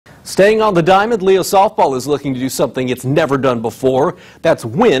Staying on the diamond, Leo softball is looking to do something it's never done before. That's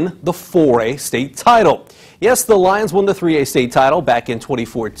win the 4A state title. Yes, the Lions won the 3A state title back in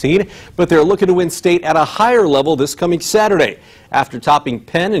 2014, but they're looking to win state at a higher level this coming Saturday. After topping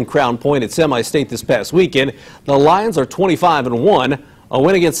Penn and Crown Point at semi-state this past weekend, the Lions are 25-1. A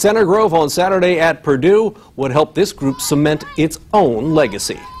win against Center Grove on Saturday at Purdue would help this group cement its own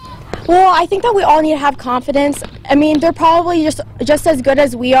legacy. Well, I think that we all need to have confidence. I mean, they're probably just as good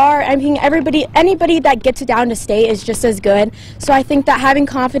as we are. I mean, anybody that gets it down to state is just as good. So I think that having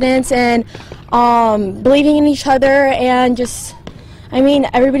confidence and believing in each other and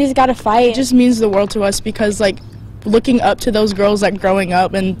everybody's got to fight. It just means the world to us because, looking up to those girls, growing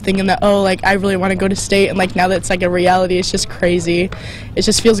up and thinking that, I really want to go to state, and now that it's a reality, it's just crazy. It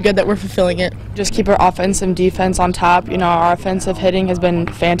just feels good that we're fulfilling it. Just keep our offense and defense on top. Our offensive hitting has been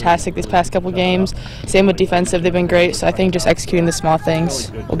fantastic these past couple games. Same with defensive, they've been great. So I think just executing the small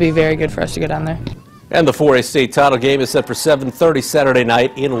things will be very good for us to go down there. And the 4A state title game is set for 7:30 Saturday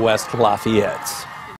night in West Lafayette.